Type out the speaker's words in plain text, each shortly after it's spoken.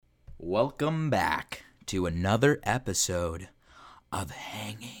Welcome back to another episode of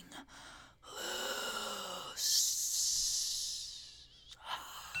Hanging Loose.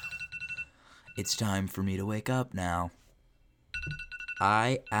 It's time for me to wake up now.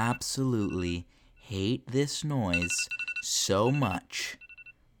 I absolutely hate this noise so much.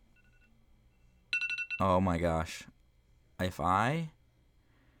 Oh my gosh. If I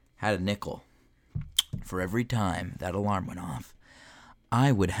had a nickel for every time that alarm went off,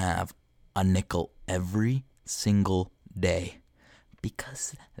 I would have a nickel every single day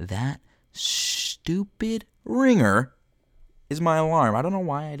because that stupid ringer is my alarm. I don't know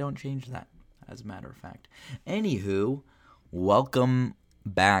why I don't change that, as a matter of fact. Anywho, welcome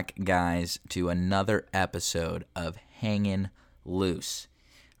back, guys, to another episode of Hangin' Loose.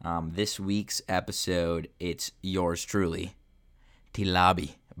 This week's episode, it's yours truly,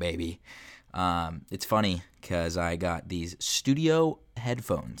 Tilabi, baby. It's funny because I got these studio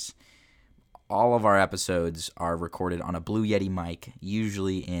headphones. All of our episodes are recorded on a Blue Yeti mic,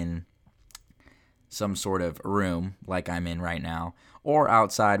 usually in some sort of room like I'm in right now, or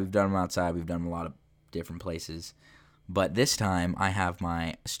outside. We've done them outside. We've done them a lot of different places. But this time I have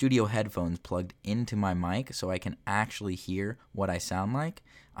my studio headphones plugged into my mic so I can actually hear what I sound like.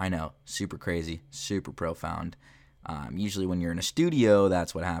 I know, super crazy, super profound. Usually when you're in a studio,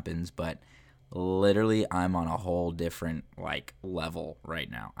 that's what happens, but literally, I'm on a whole different, level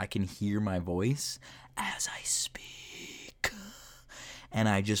right now. I can hear my voice as I speak. And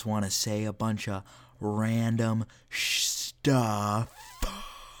I just want to say a bunch of random stuff.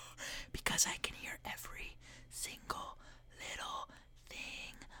 Because I can hear every single little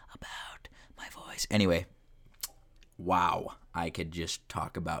thing about my voice. Anyway, wow. I could just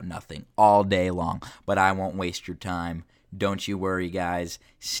talk about nothing all day long. But I won't waste your time. Don't you worry, guys.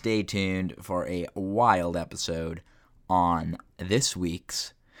 Stay tuned for a wild episode on this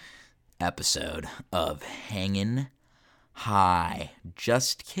week's episode of Hangin' High.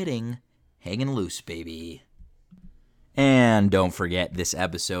 Just kidding. Hangin' Loose, baby. And don't forget, this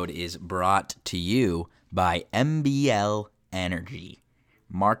episode is brought to you by MBL Energy.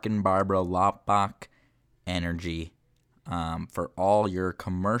 Mark and Barbara Loppbach Energy. For all your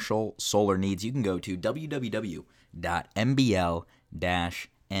commercial solar needs, you can go to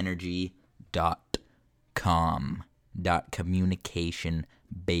www.mbl-energy.com. Communication,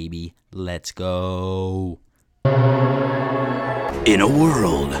 baby. Let's go. In a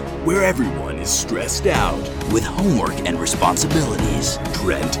world where everyone is stressed out with homework and responsibilities,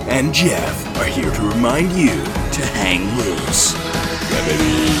 Trent and Jeff are here to remind you to hang loose. Yeah,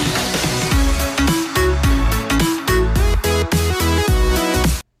 baby.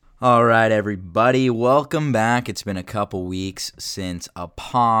 All right, everybody, welcome back. It's been a couple weeks since a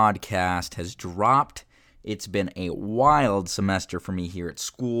podcast has dropped. It's been a wild semester for me here at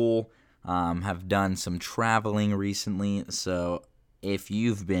school. Have done some traveling recently, so if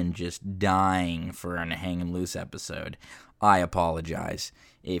you've been just dying for a Hangin' Loose episode, I apologize.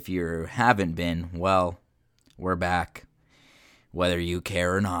 If you haven't been, well, we're back, whether you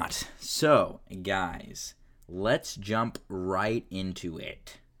care or not. So, guys, let's jump right into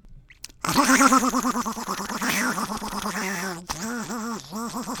it.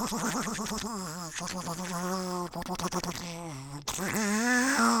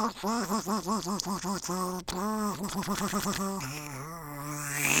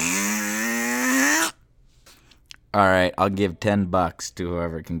 Alright, I'll give $10 to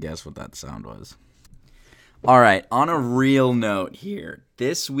whoever can guess what that sound was. Alright, on a real note here,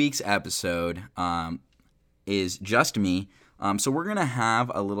 this week's episode is just me. So we're going to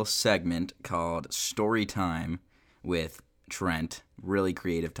have a little segment called Storytime with Trent. Really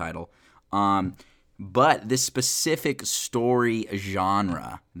creative title. But this specific story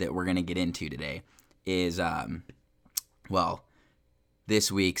genre that we're going to get into today is,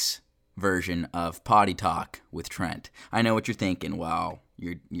 this week's version of Potty Talk with Trent. I know what you're thinking. Wow,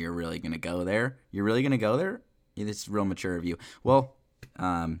 you're really going to go there? You're really going to go there? This is real mature of you. Well,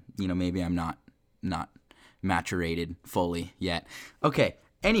 maybe I'm not maturated fully yet. Okay,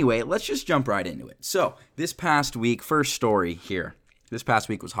 anyway, let's just jump right into it. So, this past week, first story here. This past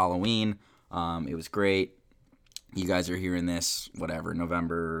week was Halloween. It was great. You guys are hearing this, whatever,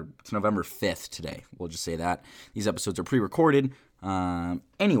 it's November 5th today. We'll just say that. These episodes are pre-recorded.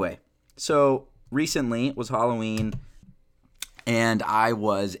 Anyway, so recently was Halloween, and I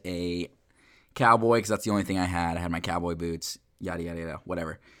was a cowboy because that's the only thing I had. I had my cowboy boots, yada, yada, yada,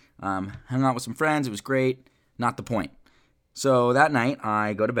 whatever. Hung out with some friends. It was great. Not the point. So that night,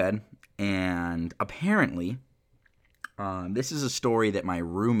 I go to bed, and apparently, this is a story that my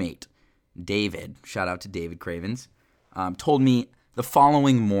roommate, David, shout out to David Cravens, told me the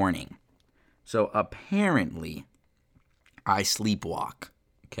following morning. So apparently, I sleepwalk,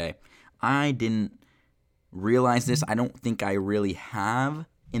 okay? I didn't realize this. I don't think I really have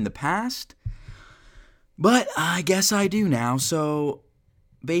in the past, but I guess I do now. So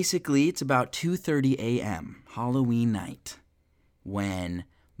basically, it's about 2:30 a.m., Halloween night, when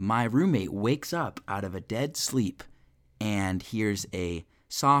my roommate wakes up out of a dead sleep and hears a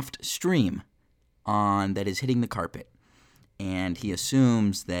soft stream that is hitting the carpet. And he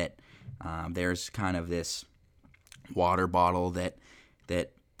assumes that there's kind of this water bottle that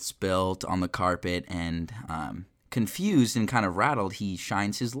spilled on the carpet, and confused and kind of rattled, he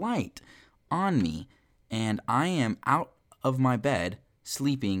shines his light on me, and I am out of my bed,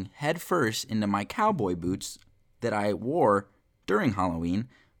 sleeping head first into my cowboy boots that I wore during Halloween,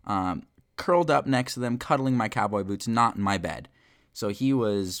 curled up next to them, cuddling my cowboy boots, not in my bed. So he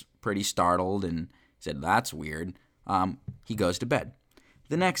was pretty startled and said, "That's weird." He goes to bed.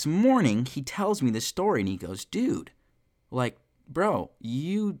 The next morning, he tells me this story, and he goes, "Dude, like, bro,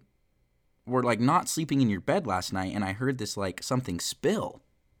 you were, like, not sleeping in your bed last night, and I heard this, like, something spill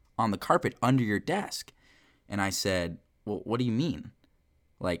on the carpet under your desk." And I said, "Well, what do you mean?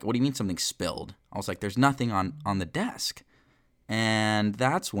 Like, what do you mean something spilled?" I was like, "There's nothing on the desk." And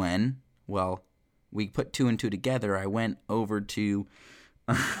that's when, well, we put two and two together. I went over to,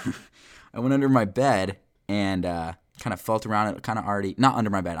 I went under my bed and kind of felt around it, kind of already, not under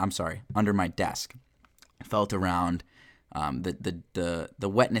my bed, I'm sorry, under my desk. I felt around. The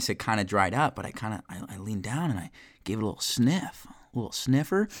wetness had kind of dried up, but I leaned down and I gave it a little sniff, a little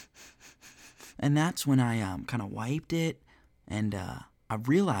sniffer. And that's when I kind of wiped it, and I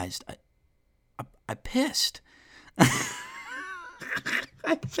realized I pissed.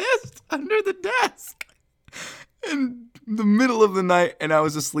 I pissed under the desk in the middle of the night, and I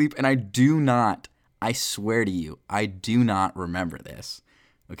was asleep, and I swear to you, I do not remember this,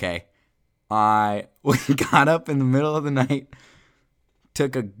 okay? I got up in the middle of the night,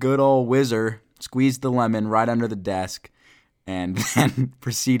 took a good old whizzer, squeezed the lemon right under the desk, and then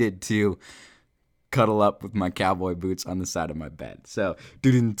proceeded to cuddle up with my cowboy boots on the side of my bed. So,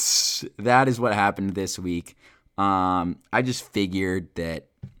 that is what happened this week. I just figured that,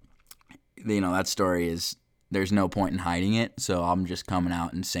 that story is, there's no point in hiding it, so I'm just coming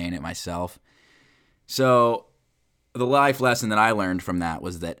out and saying it myself. So, the life lesson that I learned from that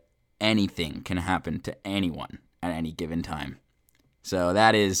was that anything can happen to anyone at any given time. So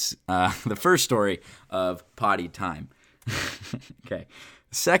that is the first story of Potty Time. Okay.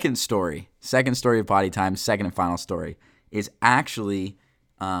 Second story of Potty Time, second and final story, is actually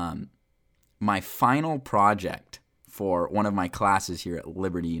my final project for one of my classes here at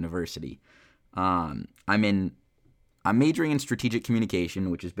Liberty University. I'm majoring in strategic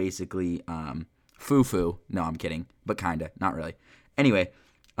communication, which is basically foo-foo. No, I'm kidding, but kinda, not really. Anyway,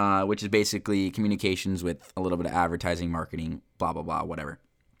 which is basically communications with a little bit of advertising, marketing, blah, blah, blah, whatever.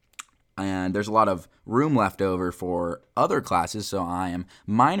 And there's a lot of room left over for other classes, so I am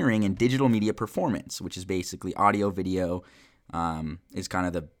minoring in digital media performance, which is basically audio, video, is kind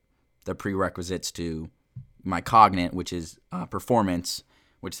of the prerequisites to my cognate, which is performance,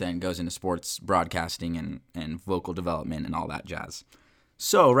 which then goes into sports broadcasting and vocal development and all that jazz.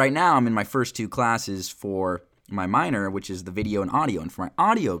 So right now I'm in my first two classes for my minor, which is the video and audio. And for my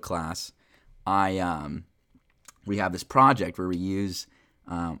audio class, we have this project where we use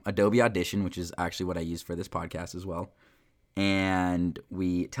Adobe Audition, which is actually what I use for this podcast as well. And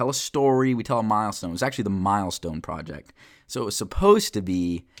we tell a story, we tell a milestone. It was actually the milestone project. So it was supposed to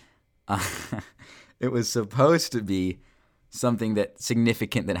be, something that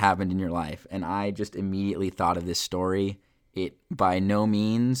significant that happened in your life. And I just immediately thought of this story. It by no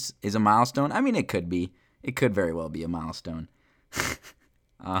means is a milestone. I mean, it could be. It could very well be a milestone.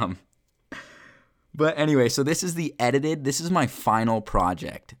 But anyway, so this is my final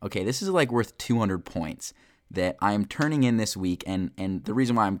project. Okay, this is like worth 200 points that I am turning in this week. And the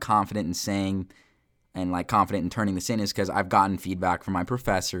reason why I'm confident in saying and like confident in turning this in is because I've gotten feedback from my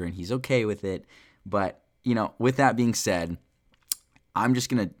professor and he's okay with it. But, with that being said, I'm just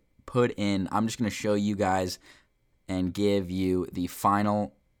going to show you guys and give you the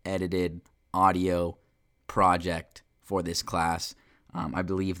final edited audio project for this class. I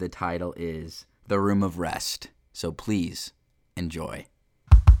believe the title is The Room of Rest. So please enjoy.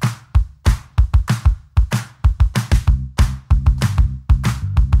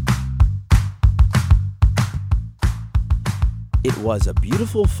 It was a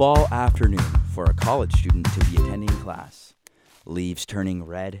beautiful fall afternoon for a college student to be attending class. Leaves turning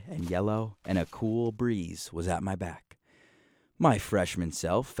red and yellow, and a cool breeze was at my back. My freshman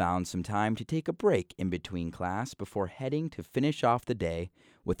self found some time to take a break in between class before heading to finish off the day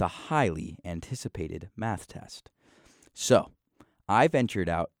with a highly anticipated math test. So, I ventured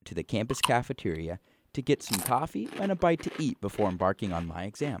out to the campus cafeteria to get some coffee and a bite to eat before embarking on my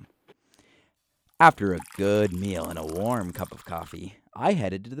exam. After a good meal and a warm cup of coffee, I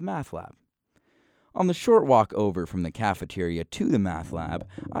headed to the math lab. On the short walk over from the cafeteria to the math lab,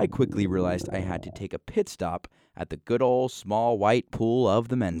 I quickly realized I had to take a pit stop at the good old small white pool of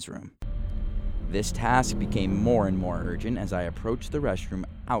the men's room. This task became more and more urgent as I approached the restroom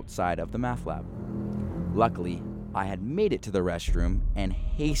outside of the math lab. Luckily, I had made it to the restroom and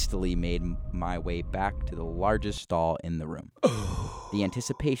hastily made my way back to the largest stall in the room. The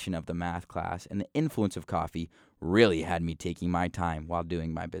anticipation of the math class and the influence of coffee really had me taking my time while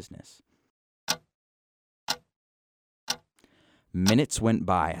doing my business. Minutes went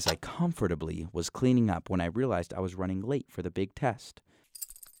by as I comfortably was cleaning up when I realized I was running late for the big test.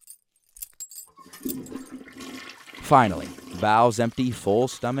 Finally, bowels empty, full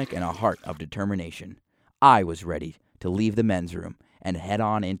stomach, and a heart of determination, I was ready to leave the men's room and head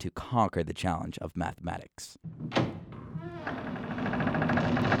on in to conquer the challenge of mathematics.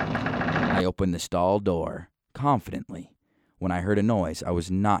 I opened the stall door confidently when I heard a noise I was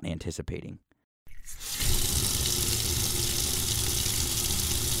not anticipating.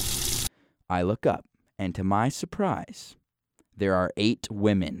 I look up, and to my surprise, there are 8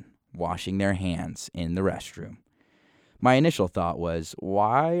 women washing their hands in the restroom. My initial thought was,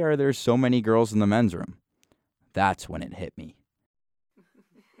 why are there so many girls in the men's room? That's when it hit me.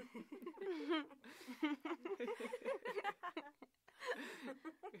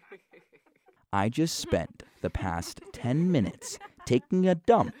 I just spent the past 10 minutes taking a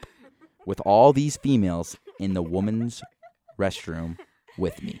dump with all these females in the women's restroom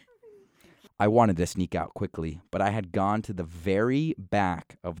with me. I wanted to sneak out quickly, but I had gone to the very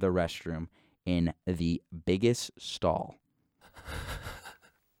back of the restroom in the biggest stall.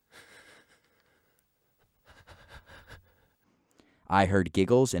 I heard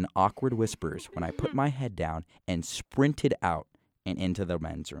giggles and awkward whispers when I put my head down and sprinted out and into the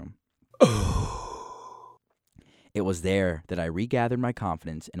men's room. It was there that I regathered my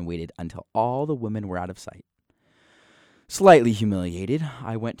confidence and waited until all the women were out of sight. Slightly humiliated,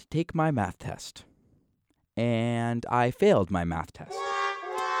 I went to take my math test. And I failed my math test.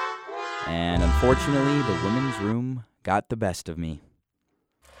 And unfortunately, the women's room got the best of me.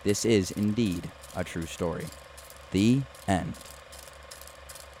 This is indeed a true story. The end.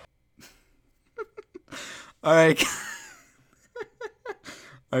 All right.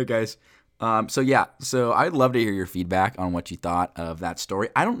 All right, guys. So I'd love to hear your feedback on what you thought of that story.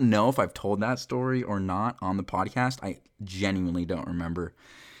 I don't know if I've told that story or not on the podcast. I genuinely don't remember.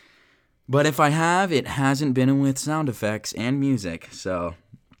 But if I have, it hasn't been with sound effects and music. So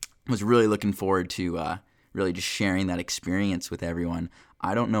I was really looking forward to really just sharing that experience with everyone.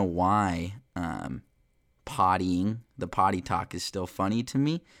 I don't know why the potty talk is still funny to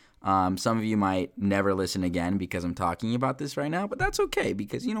me. Some of you might never listen again because I'm talking about this right now, but that's okay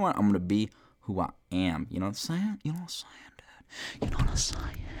because you know what? I'm going to be who I am. You know what I'm saying? You know what I'm saying, dude? You know what I'm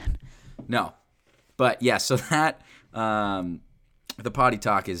saying? No. But yeah, so that, the potty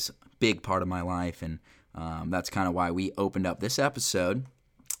talk is a big part of my life, and that's kind of why we opened up this episode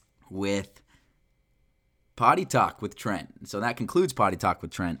with Potty Talk with Trent. So that concludes Potty Talk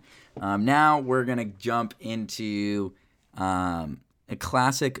with Trent. Now we're going to jump into a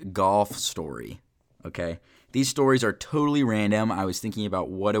classic golf story, okay? These stories are totally random. I was thinking about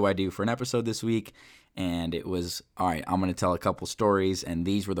what do I do for an episode this week, and it was, all right, I'm going to tell a couple stories, and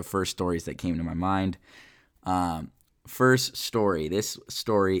these were the first stories that came to my mind. First story. This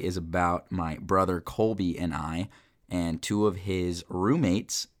story is about my brother Colby and I and 2 of his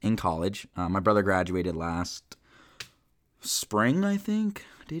roommates in college. My brother graduated last spring, I think.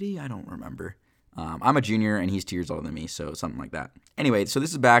 Did he? I don't remember. I'm a junior, and he's 2 years older than me, so something like that. Anyway, so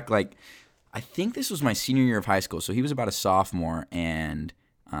this is back, I think this was my senior year of high school, so he was about a sophomore, and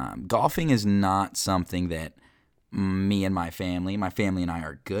golfing is not something that me and my family and I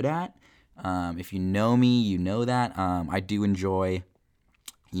are good at. If you know me, you know that. I do enjoy,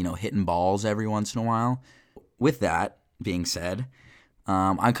 hitting balls every once in a while. With that being said,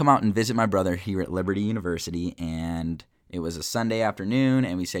 I come out and visit my brother here at Liberty University, and it was a Sunday afternoon,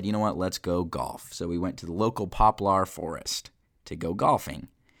 and we said, you know what, let's go golf. So we went to the local poplar forest to go golfing.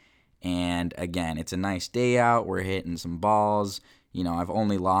 And again, it's a nice day out. We're hitting some balls. I've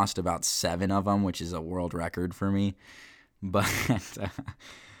only lost about 7 of them, which is a world record for me. But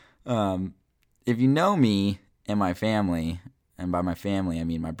if you know me and my family, and by my family, I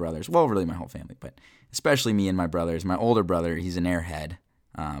mean my brothers. Well, really my whole family, but especially me and my brothers. My older brother, he's an airhead,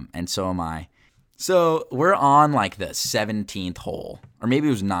 and so am I. So we're on like the 17th hole, or maybe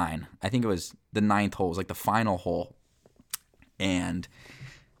it was 9. I think it was the 9th hole. It was like the final hole. And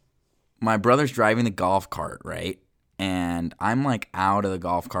my brother's driving the golf cart, right? And I'm like out of the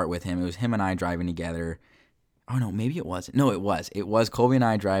golf cart with him. It was him and I driving together. Oh, no, maybe it wasn't. No, it was. It was Colby and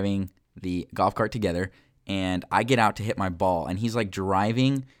I driving the golf cart together. And I get out to hit my ball. And he's like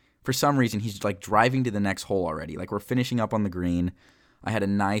driving. For some reason, he's like driving to the next hole already. Like we're finishing up on the green. I had a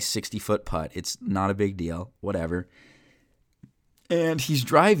nice 60-foot putt. It's not a big deal. Whatever. And he's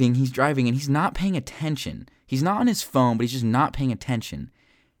driving, and he's not paying attention. He's not on his phone, but he's just not paying attention.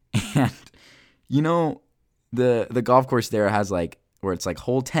 And, you know, the golf course there has like, where it's like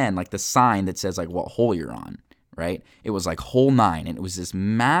hole 10, like the sign that says like what hole you're on, right? It was like hole 9, and it was this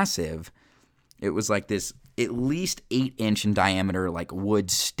massive, it was like this at least 8-inch in diameter like wood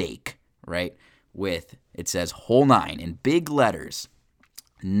stake, right? With, it says hole 9 in big letters,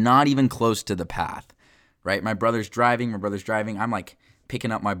 not even close to the path, right? My brother's driving. I'm like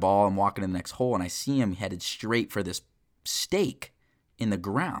picking up my ball and walking to the next hole, and I see him headed straight for this stake in the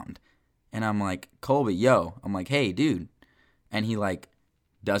ground. And I'm like, Colby, yo. I'm like, hey, dude. And he like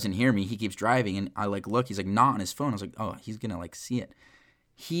doesn't hear me. He keeps driving, and I like look. He's like not on his phone. I was like, oh, he's gonna like see it.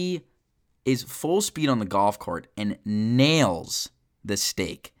 He is full speed on the golf cart and nails the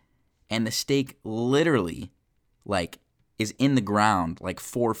stake, and the stake literally like is in the ground like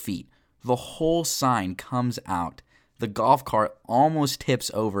 4 feet. The whole sign comes out. The golf cart almost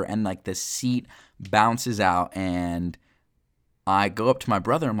tips over, and like the seat bounces out, and I go up to my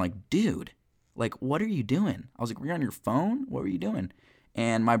brother. I'm like, dude, like, what are you doing? I was like, were you on your phone? What were you doing?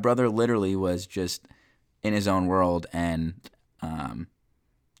 And my brother literally was just in his own world, and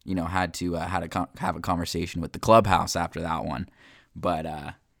had to have a conversation with the clubhouse after that one. But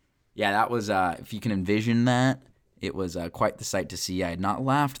yeah, that was if you can envision that, it was quite the sight to see. I had not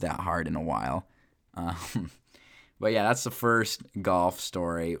laughed that hard in a while. But yeah, that's the first golf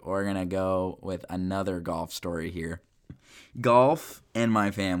story. We're going to go with another golf story here. Golf and my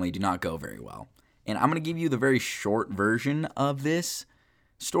family do not go very well. And I'm going to give you the very short version of this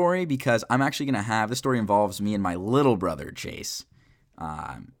story because I'm actually going to have, this story involves me and my little brother, Chase.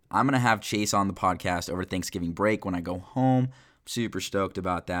 I'm going to have Chase on the podcast over Thanksgiving break when I go home. I'm super stoked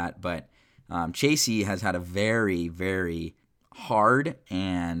about that. But Chasey has had a very, very hard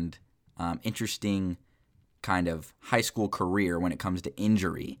and interesting kind of high school career when it comes to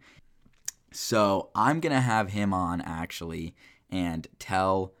injury. So I'm going to have him on actually and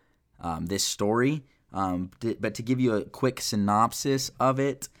tell this story. But to give you a quick synopsis of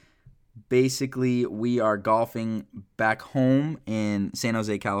it, basically we are golfing back home in San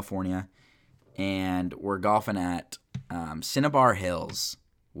Jose, California, and we're golfing at Cinnabar Hills,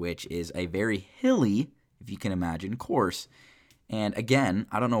 which is a very hilly, if you can imagine, course. And again,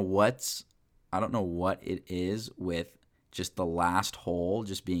 I don't know what it is with just the last hole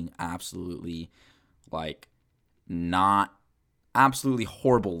just being absolutely absolutely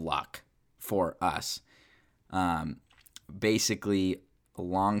horrible luck for us. Basically,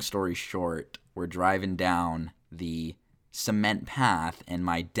 long story short, we're driving down the cement path, and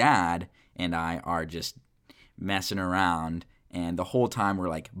my dad and I are just messing around. And the whole time we're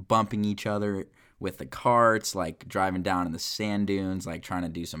like bumping each other with the carts, like driving down in the sand dunes, like trying to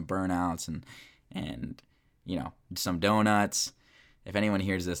do some burnouts and some donuts. If anyone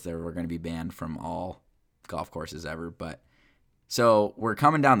hears this, we're going to be banned from all golf courses ever. But so we're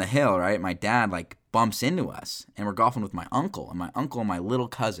coming down the hill, right? My dad like bumps into us, and we're golfing with my uncle and my little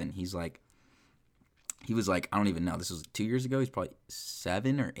cousin. He was like, I don't even know. This was 2 years ago. He's probably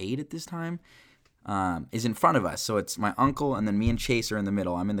 7 or 8 at this time. Is in front of us. So it's my uncle, and then me and Chase are in the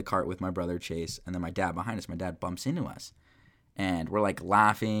middle. I'm in the cart with my brother Chase, and then my dad behind us. My dad bumps into us, and we're like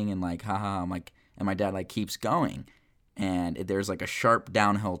laughing and like, haha. I'm like, and my dad like keeps going, and there's like a sharp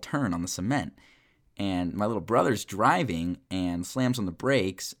downhill turn on the cement, and my little brother's driving and slams on the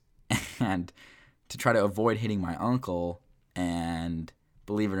brakes, and to try to avoid hitting my uncle, and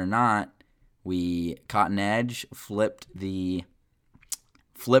believe it or not, we caught an edge, flipped the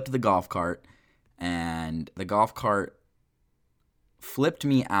golf cart. And the golf cart flipped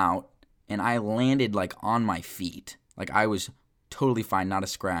me out, and I landed like on my feet. Like I was totally fine, not a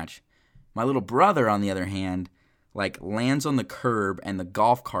scratch. My little brother, on the other hand, like lands on the curb, and the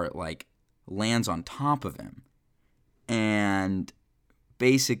golf cart like lands on top of him. And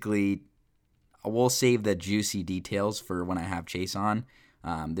basically, we'll save the juicy details for when I have Chase on.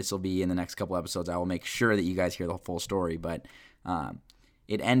 This will be in the next couple episodes. I will make sure that you guys hear the full story, but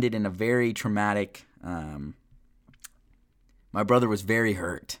it ended in a very traumatic my brother was very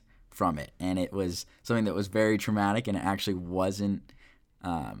hurt from it, and it was something that was very traumatic, and it actually wasn't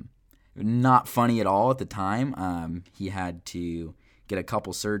not funny at all at the time. He had to get a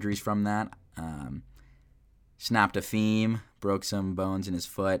couple surgeries from that. Snapped a femur, broke some bones in his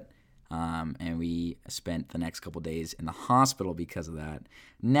foot, and we spent the next couple days in the hospital because of that.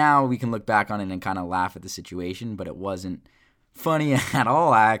 Now we can look back on it and kind of laugh at the situation, but it wasn't funny at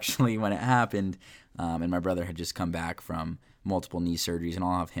all, actually, when it happened. And my brother had just come back from multiple knee surgeries, and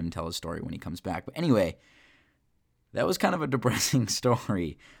I'll have him tell his story when he comes back. But anyway, that was kind of a depressing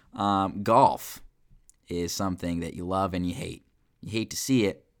story. Golf is something that you love and you hate. You hate to see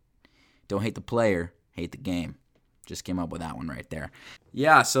it. Don't hate the player. Hate the game. Just came up with that one right there.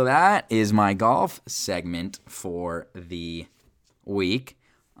 Yeah, so that is my golf segment for the week.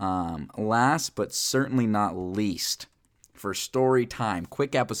 Last but certainly not least, for story time.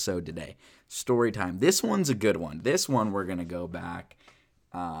 Quick episode today. Story time. This one's a good one. This one we're going to go back.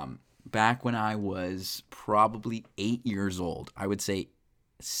 Back when I was probably 8 years old. I would say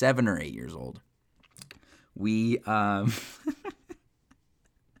 7 or 8 years old.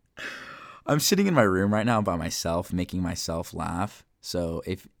 I'm sitting in my room right now by myself, making myself laugh. So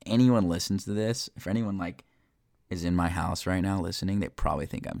if anyone listens to this, if anyone is in my house right now listening, they probably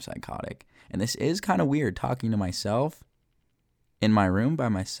think I'm psychotic. And this is kind of weird, talking to myself in my room by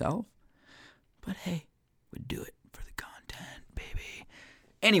myself. But hey, we'd do it for the content, baby.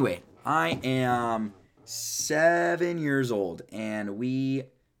 Anyway, I am 7 years old, and we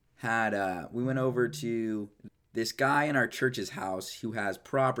went over to this guy in our church's house who has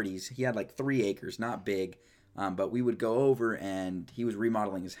properties. He had 3 acres, not big, but we would go over, and he was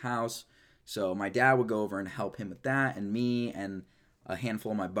remodeling his house. So my dad would go over and help him with that, and me and a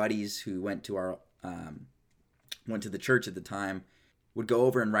handful of my buddies who went to the church at the time would go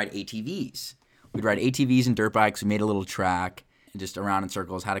over and ride ATVs. We'd ride ATVs and dirt bikes. We made a little track, just around in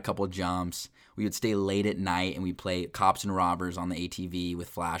circles, had a couple of jumps. We would stay late at night, and we'd play cops and robbers on the ATV with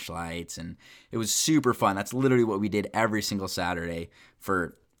flashlights, and it was super fun. That's literally what we did every single Saturday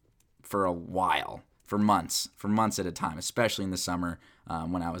for a while, for months at a time, especially in the summer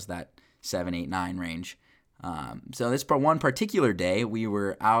when I was that 7, 8, 9 range. So this one particular day, we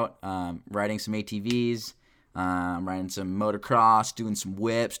were out riding some ATVs, riding some motocross, doing some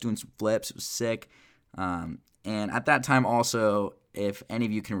whips, doing some flips. It was sick. And at that time also, if any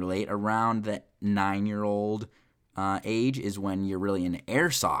of you can relate, around the 9-year-old age is when you're really into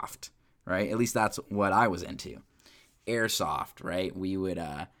airsoft, right? At least that's what I was into. Airsoft, right? We would,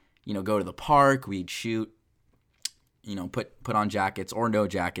 go to the park, we'd shoot, put on jackets or no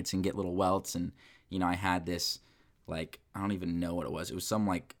jackets and get little welts. And, I had this, I don't even know what it was. It was some,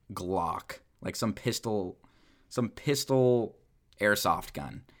 Glock, some pistol airsoft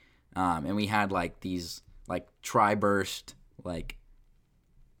gun. And we had, these, tri-burst,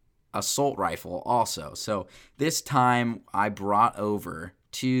 assault rifle also. So this time I brought over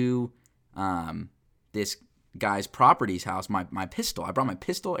to this guy's property's house my pistol. I brought my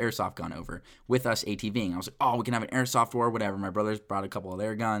pistol airsoft gun over with us ATVing. I was like, oh, we can have an airsoft war, whatever. My brothers brought a couple of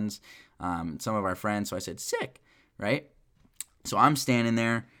their guns, some of our friends. So I said, sick, right? So I'm standing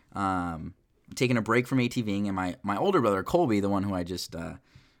there taking a break from ATVing, and my older brother, Colby, the one who I just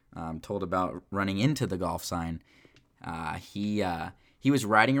told about running into the golf sign, he was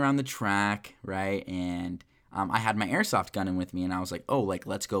riding around the track, right? And I had my airsoft gun in with me, and I was like, oh,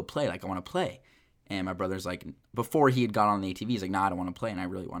 let's go play. I want to play. And my brother's before he had got on the ATV, he's like, nah, I don't want to play. And I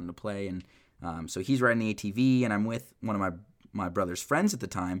really wanted to play. And so he's riding the ATV, and I'm with one of my brother's friends at the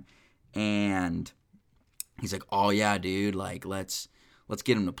time. And he's like, oh, yeah, dude, let's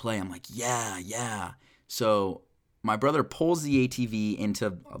get him to play. I'm like, yeah. So my brother pulls the ATV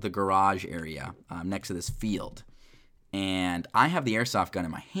into the garage area next to this field. And I have the airsoft gun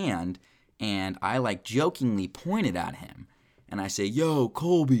in my hand, and I jokingly pointed at him. And I say, yo,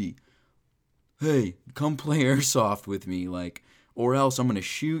 Colby, hey, come play airsoft with me, or else I'm going to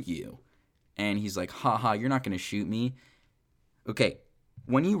shoot you. And he's like, haha, you're not going to shoot me. Okay,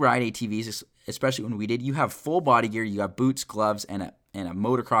 when you ride ATVs, especially when we did, you have full body gear, you have boots, gloves, and a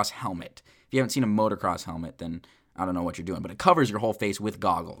motocross helmet. If you haven't seen a motocross helmet, then I don't know what you're doing, but it covers your whole face with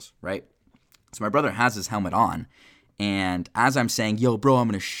goggles, right? So my brother has his helmet on, and as I'm saying, yo, bro, I'm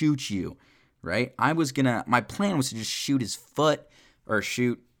going to shoot you, right? My plan was to just shoot his foot or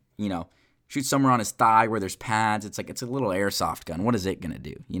shoot somewhere on his thigh where there's pads. It's a little airsoft gun. What is it going to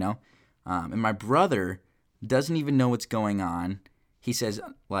do, And my brother doesn't even know what's going on. He says,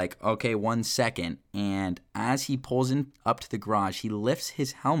 okay, 1 second. And as he pulls in up to the garage, he lifts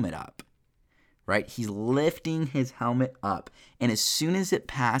his helmet up, right? He's lifting his helmet up. And as soon as it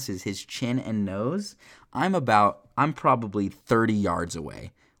passes his chin and nose, I'm probably 30 yards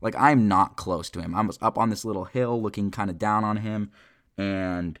away. Like, I'm not close to him. I'm up on this little hill looking kind of down on him,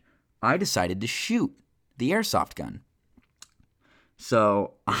 and I decided to shoot the airsoft gun.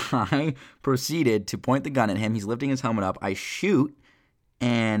 So I proceeded to point the gun at him. He's lifting his helmet up. I shoot,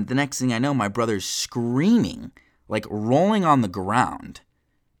 and the next thing I know, my brother's screaming, like rolling on the ground.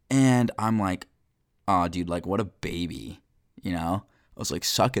 And I'm like, oh, dude, like, what a baby, you know? I was like,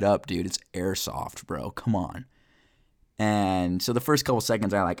 suck it up, dude. It's airsoft, bro. Come on. And so the first couple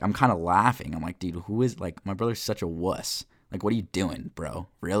seconds, I'm kind of laughing. I'm like, dude, who is, like, my brother's such a wuss. Like, what are you doing, bro?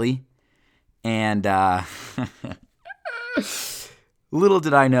 Really? And little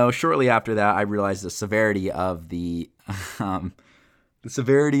did I know, shortly after that, I realized the severity of the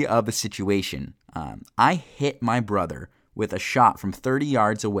situation. I hit my brother with a shot from 30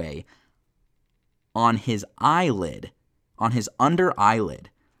 yards away on his eyelid, on his under eyelid,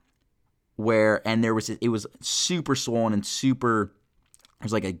 and it was super swollen and super, it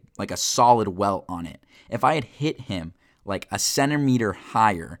was like a solid welt on it. If I had hit him like a centimeter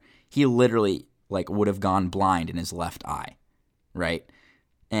higher, he literally like would have gone blind in his left eye, right?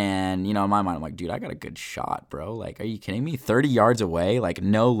 And, you know, in my mind, I'm like, dude, I got a good shot, bro. Like, are you kidding me? 30 yards away, like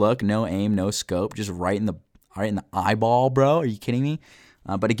no look, no aim, no scope, just right in the eyeball, bro. Are you kidding me?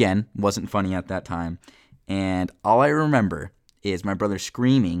 But again, wasn't funny at that time. And all I remember is my brother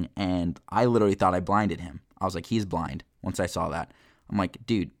screaming, and I literally thought I blinded him. I was like, he's blind. Once I saw that, I'm like,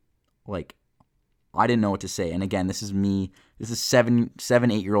 dude, like, I didn't know what to say. And again, this is me. This is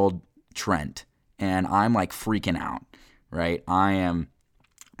 8-year-old Trent, and I'm like freaking out, right? I am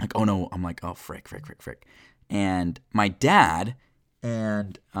like, oh no. I'm like, oh, frick. And my dad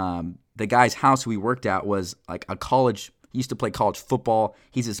and the guy's house we worked at was like a college. He used to play college football.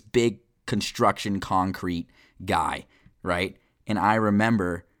 He's this big construction concrete guy, right? And I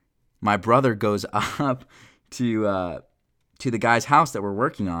remember my brother goes up to the guy's house that we're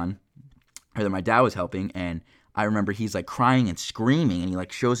working on, or that my dad was helping, and I remember he's like crying and screaming, and he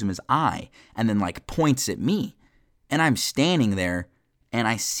like shows him his eye and then like points at me. And I'm standing there and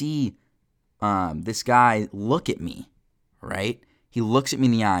I see this guy look at me, right? He looks at me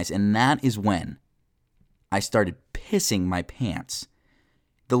in the eyes, and that is when I started pissing my pants.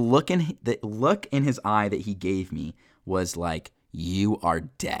 The look in his eye that he gave me was like, you are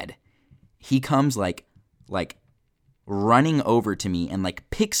dead. He comes like running over to me and like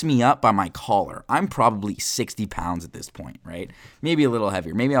picks me up by my collar. I'm probably 60 pounds at this point, right? Maybe a little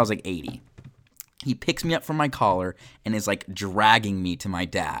heavier. Maybe I was like 80. He picks me up from my collar and is like dragging me to my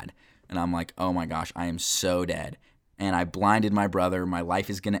dad. And I'm like, oh my gosh, I am so dead. And I blinded my brother. My life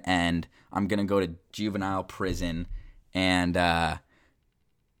is going to end. I'm going to go to juvenile prison. And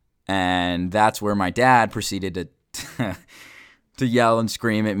that's where my dad proceeded to yell and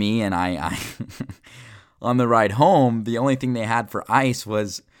scream at me. And I on the ride home, the only thing they had for ice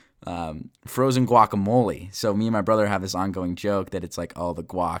was frozen guacamole. So me and my brother have this ongoing joke that it's like, oh, the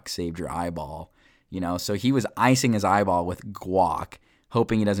guac saved your eyeball. You know, so he was icing his eyeball with guac,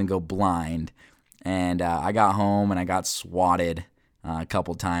 hoping he doesn't go blind. And I got home and I got swatted a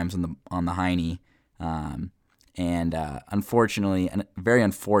couple times on the hiney. And unfortunately, a very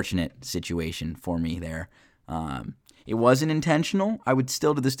unfortunate situation for me there. It wasn't intentional. I would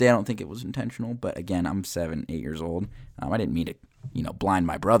still to this day, I don't think it was intentional. But again, I'm 7, 8 years old. I didn't mean to, blind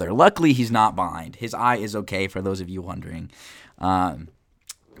my brother. Luckily, he's not blind. His eye is okay, for those of you wondering.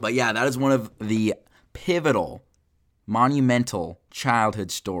 But yeah, that is one of the pivotal, monumental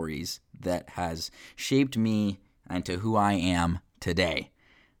childhood stories that has shaped me into who I am today.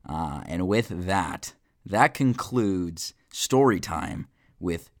 And with that concludes Storytime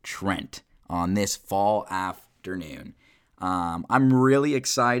with Trent on this fall afternoon. I'm really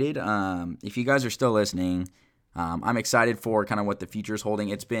excited. If you guys are still listening, I'm excited for kind of what the future is holding.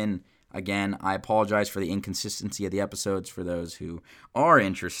 It's been, again, I apologize for the inconsistency of the episodes for those who are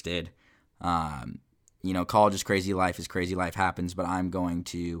interested. College is crazy, life is crazy, life happens, but I'm going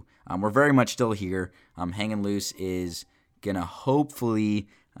to, we're very much still here. Hangin' Loose is going to hopefully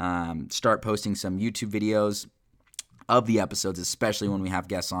start posting some YouTube videos of the episodes, especially when we have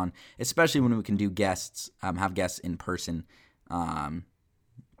guests on, especially when we can do guests, have guests in person. So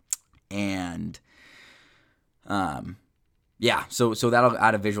that'll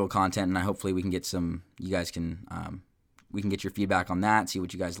add a visual content, and hopefully we can get you guys can, we can get your feedback on that, see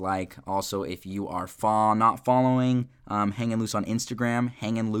what you guys like. Also, if you are not following Hangin' Loose on Instagram,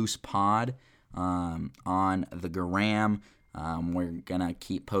 Hangin' Loose Pod on the gram. We're going to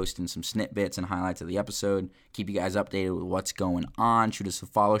keep posting some snippets and highlights of the episode, keep you guys updated with what's going on. Shoot us a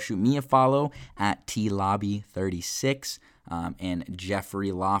follow. Shoot me a follow at TLobby36 and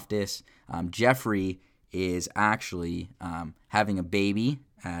Jeffrey Loftus. Jeffrey is actually having a baby,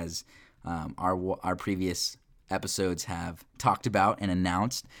 as our previous episodes have talked about and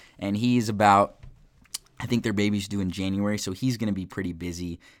announced. And he's about, I think their baby's due in January, so he's going to be pretty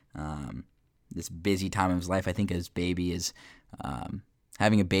busy. This busy time of his life, I think his baby is,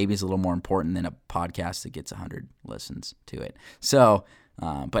 having a baby is a little more important than a podcast that gets 100 listens to it. So,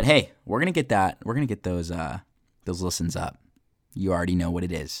 but hey, we're going to get that. We're going to get those listens up. You already know what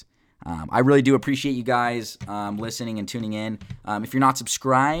it is. I really do appreciate you guys listening and tuning in. If you're not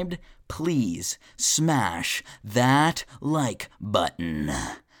subscribed, please smash that like button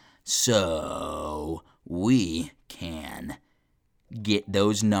so we can get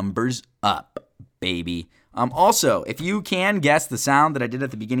those numbers up, baby. Also, if you can guess the sound that I did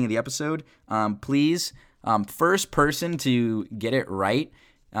at the beginning of the episode, please, first person to get it right,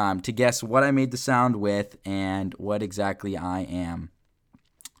 to guess what I made the sound with and what exactly I am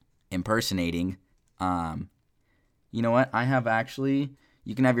impersonating. You know what? I have actually,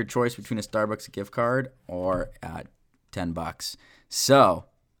 you can have your choice between a Starbucks gift card or $10. So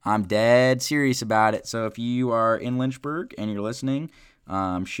I'm dead serious about it. So if you are in Lynchburg and you're listening,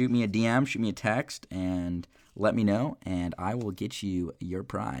 shoot me a DM, shoot me a text, and let me know, and I will get you your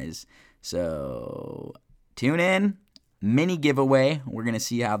prize. So tune in. Mini giveaway. We're going to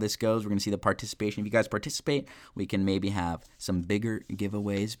see how this goes. We're going to see the participation. If you guys participate, we can maybe have some bigger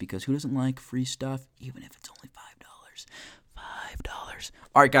giveaways, because who doesn't like free stuff, even if it's only $5? $5.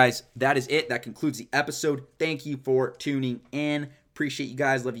 All right, guys, that is it. That concludes the episode. Thank you for tuning in. Appreciate you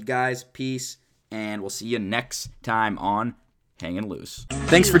guys. Love you guys. Peace. And we'll see you next time on Hangin' Loose.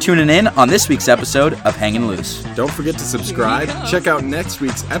 Thanks for tuning in on this week's episode of Hangin' Loose. Don't forget to subscribe, check out next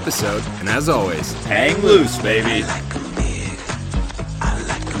week's episode, and as always, Hang loose, baby.